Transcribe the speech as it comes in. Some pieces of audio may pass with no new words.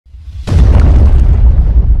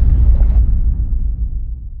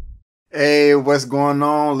Hey, what's going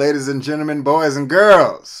on, ladies and gentlemen, boys and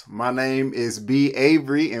girls? My name is B.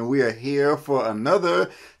 Avery, and we are here for another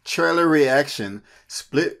trailer reaction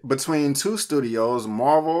split between two studios,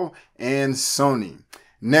 Marvel and Sony.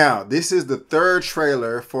 Now, this is the third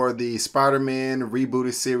trailer for the Spider-Man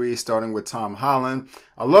rebooted series starting with Tom Holland.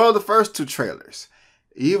 I love the first two trailers.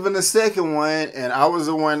 Even the second one, and I was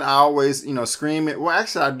the one I always, screaming. Well,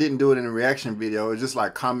 actually, I didn't do it in a reaction video. It was just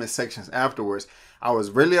like comment sections afterwards. I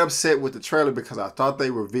was really upset with the trailer because I thought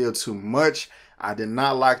they revealed too much. I did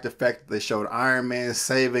not like the fact that they showed Iron Man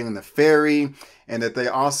saving the ferry, and that they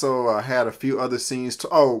also had a few other scenes.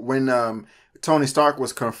 When Tony Stark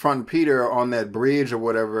was confronting Peter on that bridge or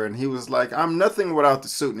whatever, and he was like, "I'm nothing without the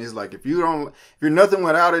suit," and he's like, "If you're nothing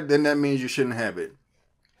without it, then that means you shouldn't have it."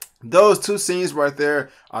 Those two scenes right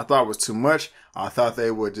there, I thought was too much. I thought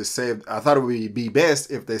they would just save. I thought it would be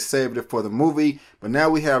best if they saved it for the movie. But now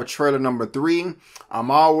we have trailer number 3.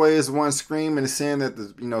 I'm always one screaming saying that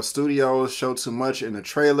the studios show too much in the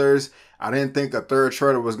trailers. I didn't think a third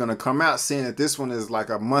trailer was gonna come out, seeing that this one is like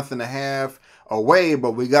a month and a half away.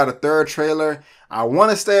 But we got a third trailer. I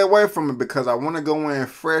want to stay away from it because I want to go in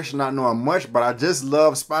fresh, not knowing much. But I just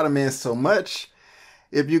love Spider-Man so much.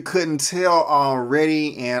 If you couldn't tell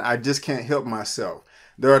already, and I just can't help myself.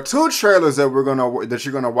 There are two trailers that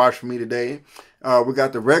you're gonna watch from me today. We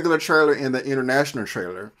got the regular trailer and the international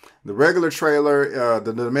trailer. The regular trailer,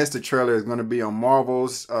 the domestic trailer, is gonna be on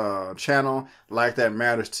Marvel's channel, Like That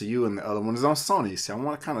Matters to You, and the other one is on Sony. So I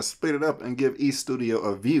want to kind of split it up and give each studio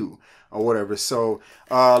a view or whatever. So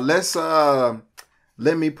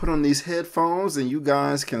let me put on these headphones, and you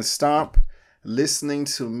guys can stop listening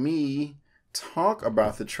to me talk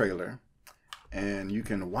about the trailer, and you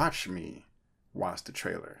can watch me watch the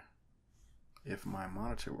trailer if my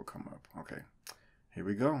monitor will come up. Okay, here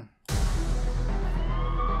we go.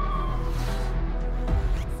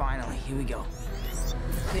 Finally, here we go.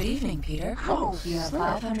 Good evening, Peter. Oh, you have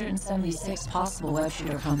 576 possible web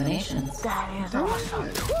shooter combinations. That is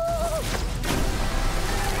awesome.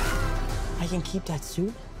 I can keep that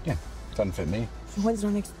suit? Yeah, doesn't fit me. So when's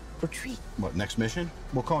our next retreat? What, next mission?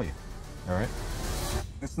 We'll call you. All right.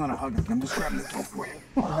 It's not a hug. I'm just grabbing the door for you.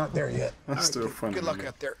 We're not there yet. That's still funny. Good luck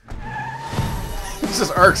out there. This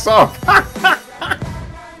just irks off.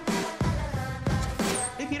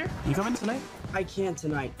 Hey, Peter. You coming tonight? I can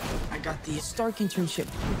tonight. I got the Stark internship.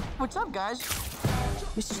 What's up, guys?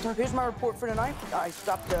 Mr. Stark, here's my report for tonight. I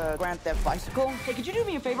stopped the Grand Theft bicycle. Hey, could you do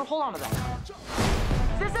me a favor? Hold on to that. Is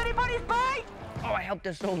this anybody's bike? Oh, I helped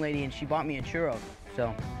this old lady, and she bought me a churro.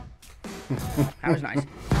 So that was nice.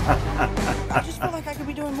 I just feel like I could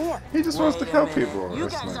be doing more. He just wants to help people. You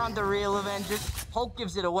That's guys nice. aren't the real Avengers. Hulk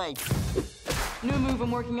gives it away. New move I'm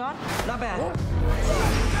working on. Not bad. Oh,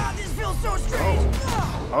 God, this feels so strange.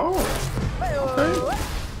 Okay.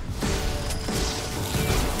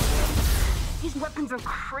 These weapons are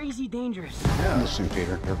crazy dangerous. Listen,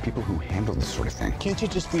 Peter, there are people who handle this sort of thing. Can't you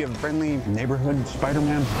just be a friendly neighborhood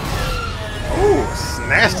Spider-Man? Oh,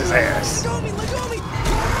 snatched his ass. Let go me.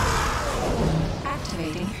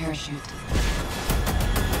 Activating parachute.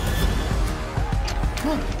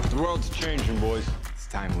 The world's changing, boys. It's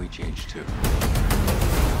time we change too.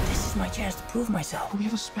 This is my chance to prove myself. We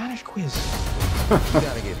have a Spanish quiz. You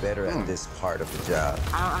gotta get better at this part of the job.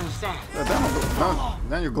 I don't understand.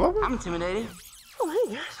 Daniel Glover? I'm intimidated. Oh, hey,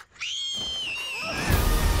 guys.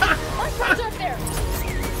 My friends up there!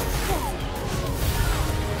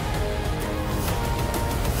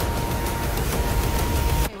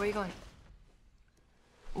 Hey, where are you going?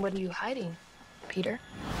 What are you hiding, Peter?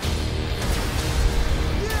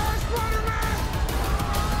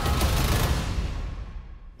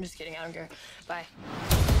 I'm just kidding, I don't care. Bye.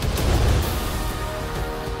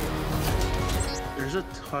 There's a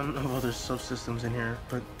ton of other subsystems in here,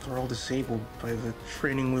 but they're all disabled by the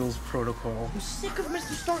training wheels protocol. I'm sick of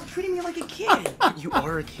Mr. Stark treating me like a kid. You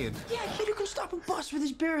are a kid. Yeah, a kid who can stop a bus with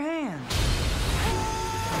his bare hands.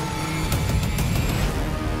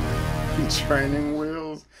 Training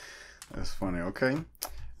wheels. That's funny. Okay,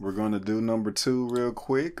 we're gonna do number 2 real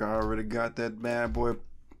quick. I already got that bad boy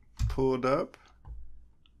pulled up.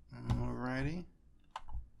 Alrighty.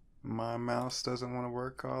 My mouse doesn't want to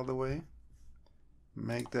work all the way.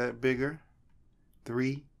 Make that bigger.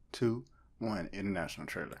 3, 2, 1. International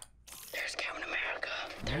trailer. There's Captain America.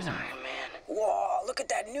 There's Iron Man. Whoa, look at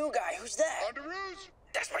that new guy. Who's that?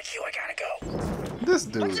 That's my cue. I gotta go. This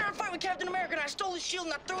I'm dude. in a fight with Captain America, and I stole his shield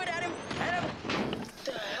and I threw it at him.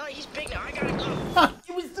 The hell? He's big now. I gotta go.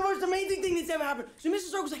 It was the most amazing thing that's ever happened. So Mr.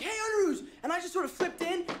 Stark was like, "Hey, Underoos," and I just sort of flipped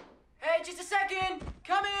in. Hey, just a second.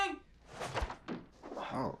 Coming.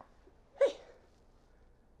 Oh.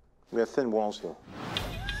 We have thin walls here.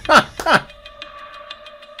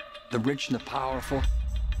 The rich and the powerful,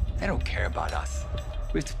 they don't care about us.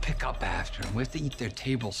 We have to pick up after them. We have to eat their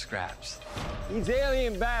table scraps. These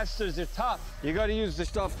alien bastards are tough. You gotta use the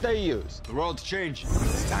stuff they use. The world's changing.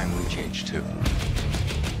 It's time we change too.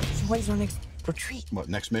 So when's our next retreat? What,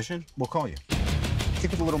 next mission? We'll call you. I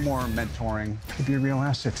think with a little more mentoring, could be a real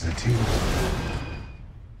asset to the team.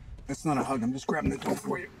 That's not a hug. I'm just grabbing the door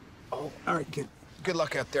for you. Oh, all right, kid. Good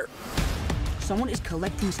luck out there. Someone is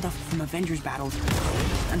collecting stuff from Avengers battles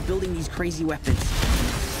and building these crazy weapons.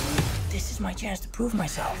 This is my chance to prove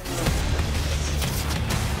myself.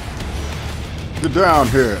 Get down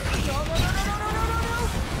here.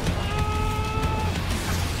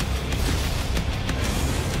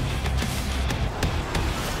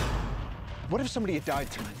 What if somebody had died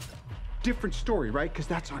tonight? Different story, right? Because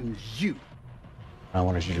that's on you. I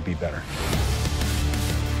wanted you to be better.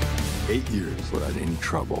 8 years without any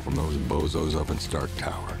trouble from those bozos up in Stark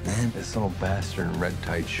Tower. And this little bastard in red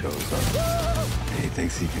tights shows up. And he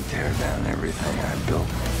thinks he can tear down everything I built.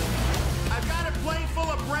 I've got a plane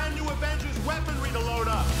full of brand new Avengers weaponry to load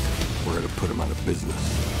up. We're gonna put them out of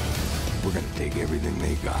business. We're gonna take everything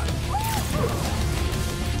they got.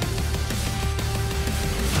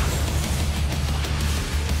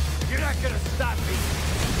 You're not gonna stop me.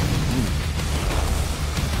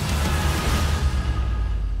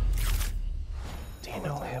 Do you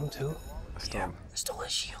know him too? Yeah, I stole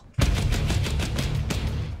his shield.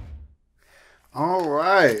 All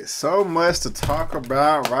right, so much to talk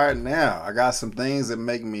about right now. I got some things that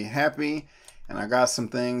make me happy, and I got some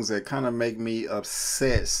things that kind of make me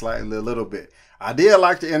upset slightly a little bit. I did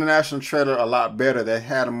like the international trailer a lot better. That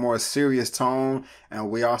had a more serious tone, and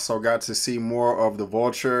we also got to see more of the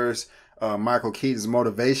Vulture's Michael Keaton's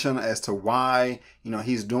motivation as to why, you know,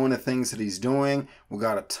 he's doing the things that he's doing. We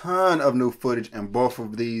got a ton of new footage in both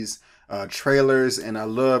of these trailers, and I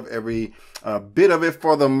love every bit of it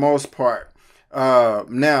for the most part.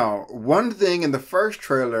 Now, one thing in the first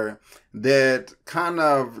trailer that kind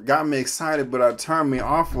of got me excited but turned me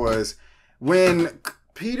off was when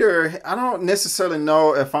Peter, I don't necessarily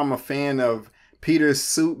know if I'm a fan of Peter's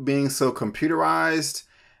suit being so computerized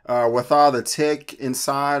with all the tech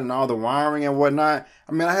inside and all the wiring and whatnot.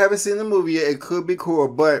 I mean, I haven't seen the movie yet. It could be cool,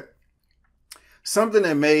 but something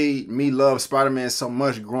that made me love Spider-Man so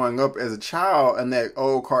much growing up as a child and that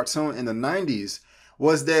old cartoon in the 90s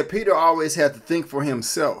was that Peter always had to think for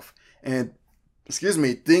himself and,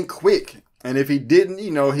 think quick. And if he didn't, you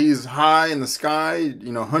know, he's high in the sky,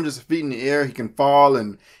 you know, hundreds of feet in the air, he can fall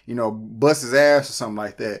and, you know, bust his ass or something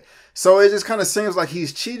like that. So it just kind of seems like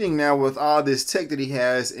he's cheating now with all this tech that he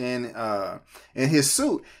has in his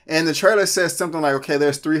suit. And the trailer says something like, okay,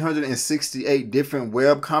 there's 368 different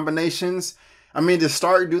web combinations. I mean, did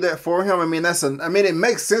Stark do that for him? I mean, it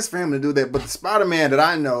makes sense for him to do that. But the Spider-Man that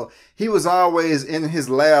I know, he was always in his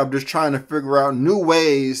lab just trying to figure out new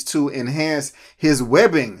ways to enhance his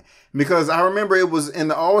webbing. Because I remember it was in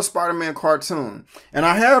the old Spider-Man cartoon. And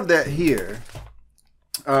I have that here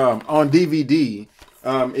on DVD.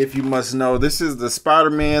 If you must know, this is the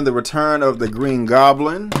Spider-Man, The Return of the Green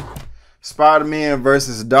Goblin. Spider-Man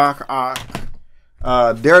versus Doc Ock.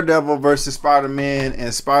 Daredevil versus Spider-Man,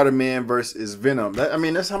 and Spider-Man versus Venom.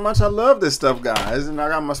 That's how much I love this stuff, guys. And I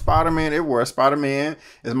got my Spider-Man everywhere. Spider-Man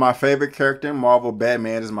is my favorite character in Marvel.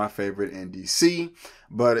 Batman is my favorite in DC.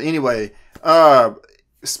 But anyway,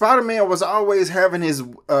 Spider-Man was always having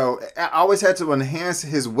always had to enhance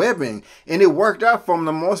his webbing, and it worked out for him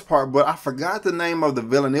the most part. But I forgot the name of the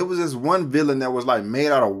villain. It was this one villain that was like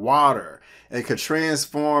made out of water. It could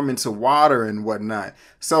transform into water and whatnot.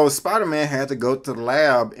 So Spider-Man had to go to the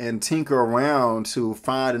lab and tinker around to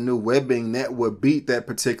find a new webbing that would beat that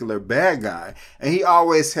particular bad guy. And he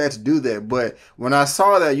always had to do that. But when I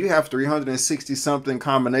saw that you have 360 something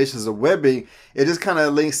combinations of webbing, it just kind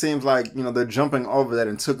of seems like, you know, they're jumping over that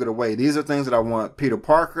and took it away. These are things that I want Peter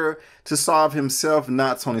Parker to solve himself,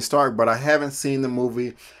 not Tony Stark. But I haven't seen the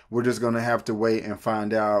movie. We're just going to have to wait and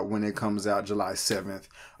find out when it comes out July 7th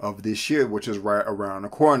of this year, which is right around the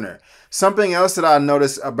corner. Something else that I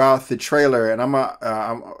noticed about the trailer, and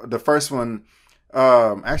the first one,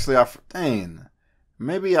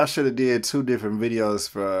 maybe I should have did two different videos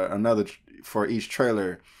for each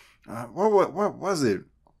trailer. What was it?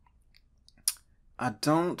 I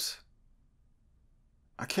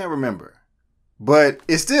can't remember, but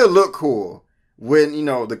it still looked cool. When, you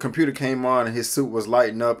know, the computer came on and his suit was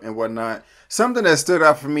lighting up and whatnot. Something that stood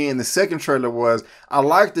out for me in the second trailer was I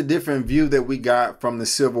liked the different view that we got from the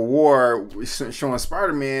Civil War, showing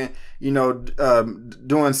Spider-Man, you know,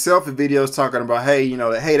 doing selfie videos talking about, hey, you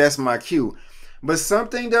know, hey, that's my cue. But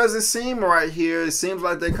something doesn't seem right here. It seems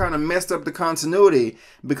like they kind of messed up the continuity,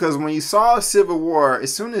 because when you saw Civil War,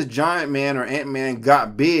 as soon as Giant Man or Ant-Man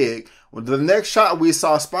got big, well, the next shot we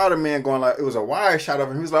saw Spider-Man going, like, it was a wide shot of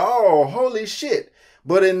him. He was like, oh, holy shit.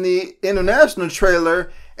 But in the international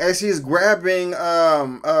trailer, as he's grabbing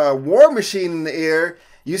War Machine in the air,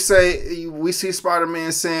 we see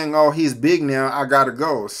Spider-Man saying, oh, he's big now, I gotta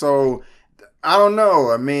go. So I don't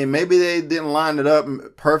know. I mean, maybe they didn't line it up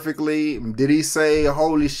perfectly. Did he say,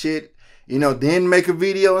 holy shit, then make a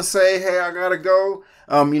video and say, hey, I gotta go?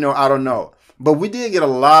 I don't know. But we did get a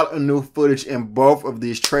lot of new footage in both of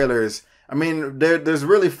these trailers. I mean, there's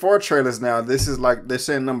really 4 trailers now. This is like, they're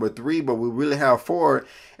saying number 3, but we really have 4.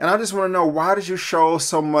 And I just want to know, why did you show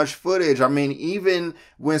so much footage? I mean, even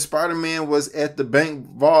when Spider-Man was at the bank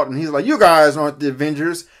vault and he's like, you guys aren't the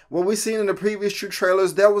Avengers. What we seen in the previous 2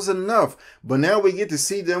 trailers, that was enough. But now we get to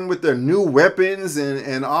see them with their new weapons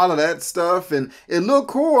and all of that stuff. And it looked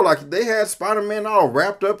cool. Like, they had Spider-Man all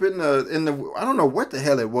wrapped up in the I don't know what the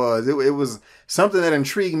hell it was. It was something that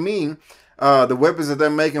intrigued me. The weapons that they're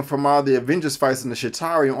making from all the Avengers fights in the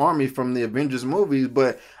Chitauri army from the Avengers movies,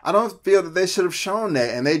 but I don't feel that they should have shown that,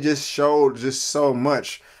 and they just showed just so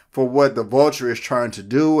much for what the Vulture is trying to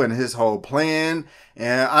do and his whole plan.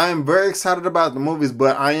 And I am very excited about the movies,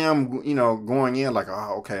 but I am, going in like,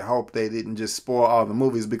 oh, okay, hope they didn't just spoil all the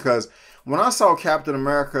movies, because when I saw Captain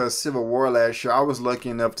America Civil War last year, I was lucky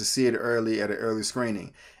enough to see it early at an early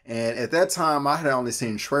screening. And at that time, I had only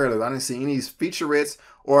seen trailers. I didn't see any featurettes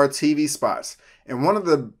or TV spots. And one of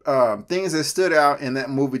the things that stood out in that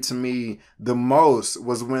movie to me the most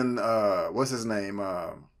was when, what's his name?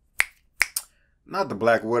 Not the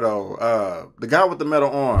Black Widow, the guy with the metal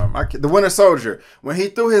arm, the Winter Soldier. When he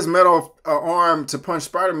threw his metal arm to punch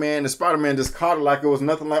Spider-Man, the Spider-Man just caught it like it was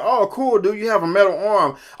nothing, like, oh, cool, dude, you have a metal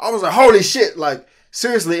arm. I was like, holy shit, like,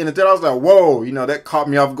 seriously. And then I was like, whoa, that caught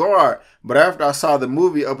me off guard. But after I saw the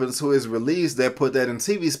movie up until its release, they put that in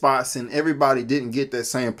TV spots, and everybody didn't get that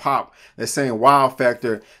same pop, that same wow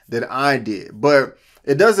factor that I did. But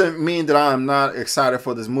it doesn't mean that I am not excited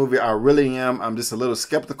for this movie. I really am. I'm just a little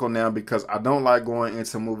skeptical now, because I don't like going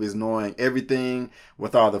into movies knowing everything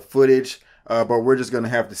with all the footage. But we're just going to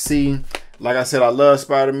have to see. Like I said, I love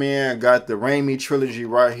Spider-Man. I got the Raimi trilogy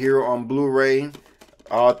right here on Blu-ray.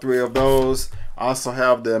 All 3 of those. I also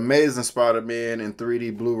have the Amazing Spider-Man in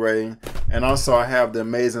 3D Blu-ray. And also I have the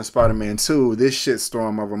Amazing Spider-Man 2, this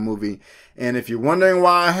shitstorm of a movie. And if you're wondering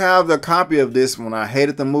why I have the copy of this when I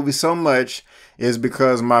hated the movie so much, is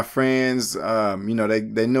because my friends,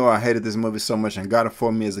 they knew I hated this movie so much and got it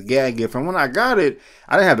for me as a gag gift. And when I got it,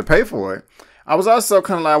 I didn't have to pay for it. I was also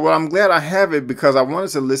kind of like, well, I'm glad I have it, because I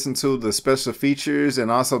wanted to listen to the special features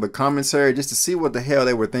and also the commentary just to see what the hell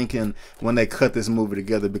they were thinking when they cut this movie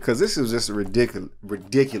together, because this is just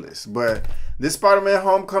ridiculous. But this Spider-Man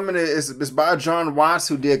Homecoming is by John Watts,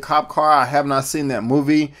 who did Cop Car. I have not seen that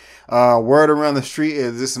movie. Word around the street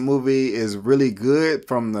is this movie is really good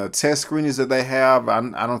from the test screenings that they have.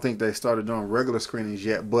 I don't think they started doing regular screenings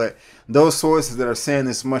yet, but those sources that are saying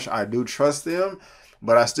this much, I do trust them.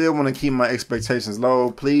 But I still want to keep my expectations low.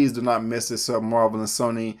 Please do not mess this up, Marvel and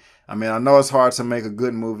Sony. I mean, I know it's hard to make a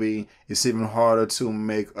good movie. It's even harder to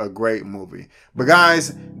make a great movie. But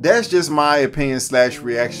guys, that's just my opinion /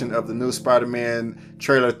 reaction of the new Spider-Man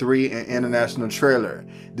trailer 3 and international trailer.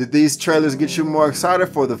 Did these trailers get you more excited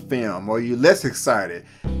for the film? Or are you less excited?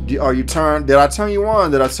 Did I turn you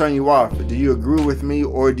on? Did I turn you off? Do you agree with me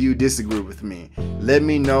or do you disagree with me? Let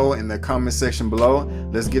me know in the comment section below.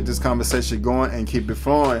 Let's get this conversation going and keep it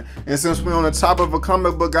flowing. And since we're on the top of a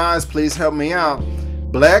comic book, guys, please help me out.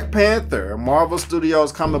 Black Panther, Marvel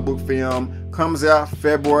Studios comic book film, comes out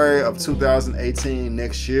February of 2018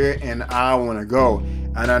 next year, and I want to go,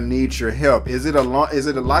 and I need your help. Is it a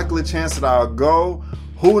likely chance that I'll go?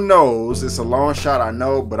 Who knows? It's a long shot, I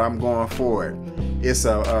know, but I'm going for it. It's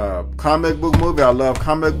a comic book movie. I love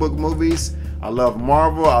comic book movies. I love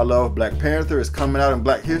Marvel. I love Black Panther. It's coming out in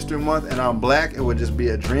Black History Month, and I'm black. It would just be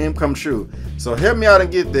a dream come true. So help me out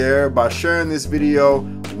and get there by sharing this video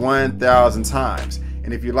 1,000 times.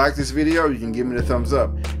 And if you like this video, you can give me the thumbs up.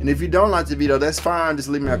 And if you don't like the video, that's fine. Just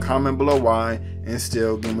leave me a comment below why and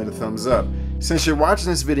still give me the thumbs up. Since you're watching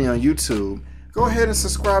this video on YouTube, go ahead and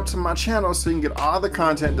subscribe to my channel so you can get all the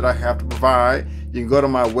content that I have to provide. You can go to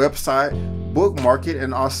my website, bookmark it,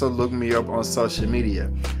 and also look me up on social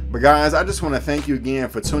media. But guys, I just want to thank you again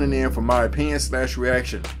for tuning in for my opinion /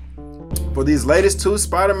 reaction for these latest 2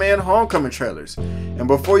 Spider-Man Homecoming trailers. And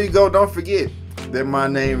before you go, don't forget that my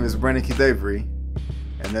name is Brandon Keith Avery,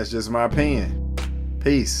 and that's just my opinion.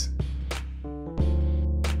 Peace.